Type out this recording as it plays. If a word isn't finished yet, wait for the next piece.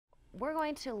we're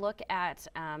going to look at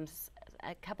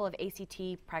a couple of ACT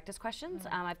practice questions.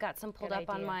 I've got some pulled up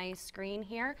on my screen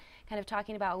here, kind of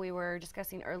talking about what we were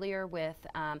discussing earlier with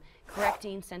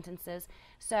correcting sentences.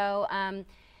 So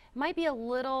might be a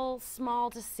little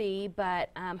small to see, but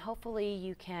hopefully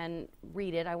you can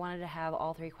read it. I wanted to have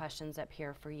all three questions up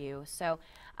here for you. So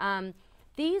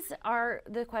these are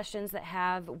the questions that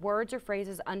have words or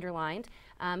phrases underlined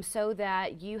so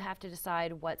that you have to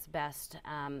decide what's best,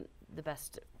 the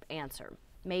best answer.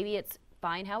 Maybe it's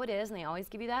fine how it is, and they always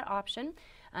give you that option.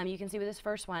 You can see with this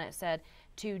first one, it said,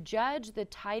 to judge the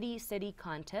Tidy City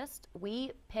contest,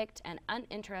 we picked an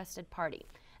uninterested party.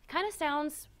 It kind of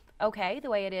sounds okay the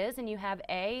way it is, and you have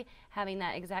A having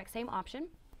that exact same option.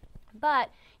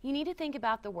 But you need to think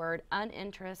about the word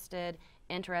uninterested,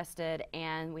 interested,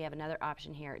 and we have another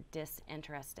option here,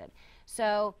 disinterested.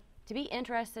 So to be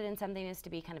interested in something is to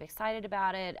be kind of excited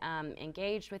about it,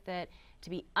 engaged with it. To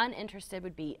be uninterested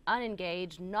would be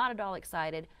unengaged, not at all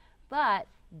excited. But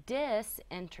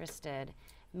disinterested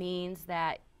means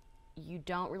that you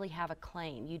don't really have a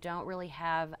claim. You don't really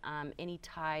have any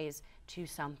ties to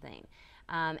something.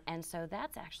 And so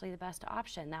that's actually the best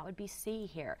option. That would be C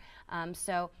here.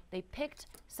 So they picked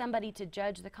somebody to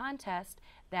judge the contest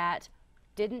that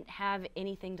didn't have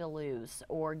anything to lose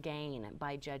or gain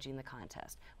by judging the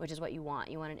contest, which is what you want.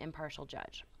 You want an impartial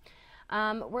judge.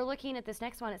 We're looking at this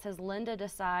next one. It says Linda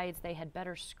decides they had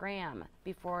better scram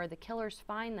before the killers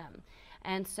find them.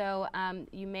 And so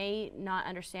you may not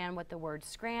understand what the word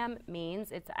scram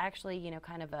means. It's actually, you know,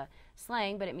 kind of a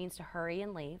slang, but it means to hurry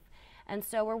and leave. And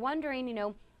so we're wondering, you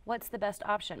know, what's the best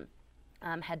option?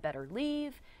 Had better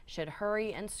leave, should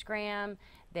hurry and scram,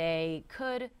 they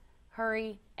could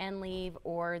hurry and leave,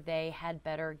 or they had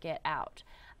better get out.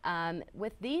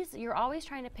 With these, you're always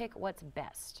trying to pick what's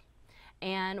best.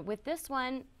 And with this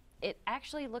one, it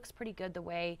actually looks pretty good the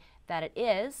way that it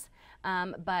is,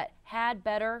 but had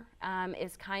better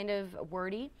is kind of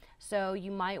wordy, so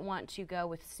you might want to go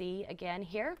with C again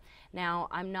here. Now,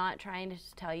 I'm not trying to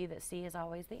tell you that C is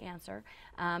always the answer,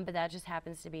 but that just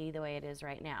happens to be the way it is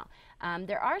right now.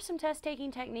 There are some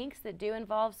test-taking techniques that do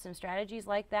involve some strategies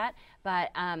like that,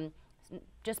 but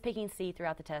just picking C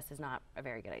throughout the test is not a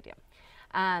very good idea.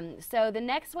 So the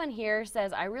next one here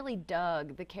says, I really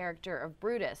dug the character of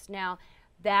Brutus. Now,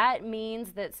 that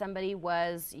means that somebody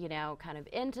was, you know, kind of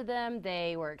into them,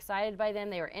 they were excited by them,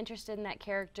 they were interested in that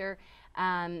character,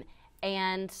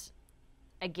 and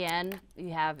again,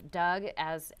 you have dug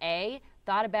as A,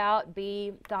 thought about,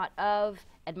 B, thought of,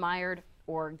 admired,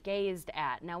 or gazed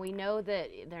at. Now we know that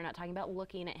they're not talking about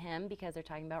looking at him because they're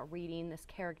talking about reading this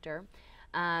character.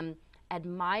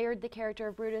 Admired the character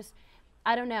of Brutus.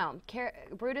 I don't know.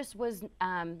 Brutus was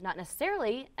not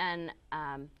necessarily an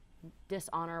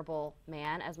dishonorable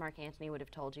man, as Mark Antony would have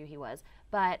told you he was,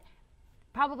 but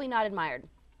probably not admired.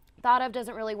 Thought of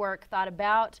doesn't really work. Thought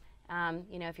about,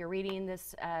 you know, if you're reading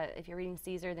this, if you're reading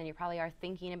Caesar, then you probably are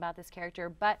thinking about this character.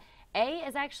 But A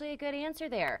is actually a good answer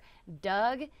there.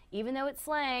 Dug, even though it's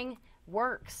slang,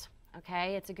 works.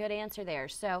 Okay, it's a good answer there.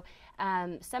 So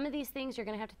some of these things you're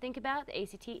going to have to think about. The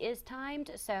ACT is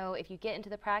timed, so if you get into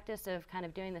the practice of kind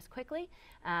of doing this quickly,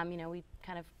 you know, we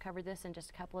kind of covered this in just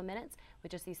a couple of minutes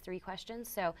with just these 3 questions.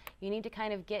 So you need to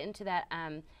kind of get into that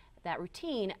that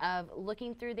routine of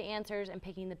looking through the answers and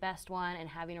picking the best one and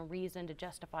having a reason to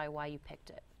justify why you picked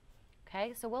it.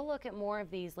 Okay, so we'll look at more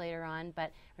of these later on,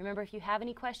 but remember, if you have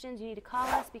any questions, you need to call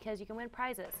us because you can win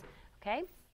prizes. Okay?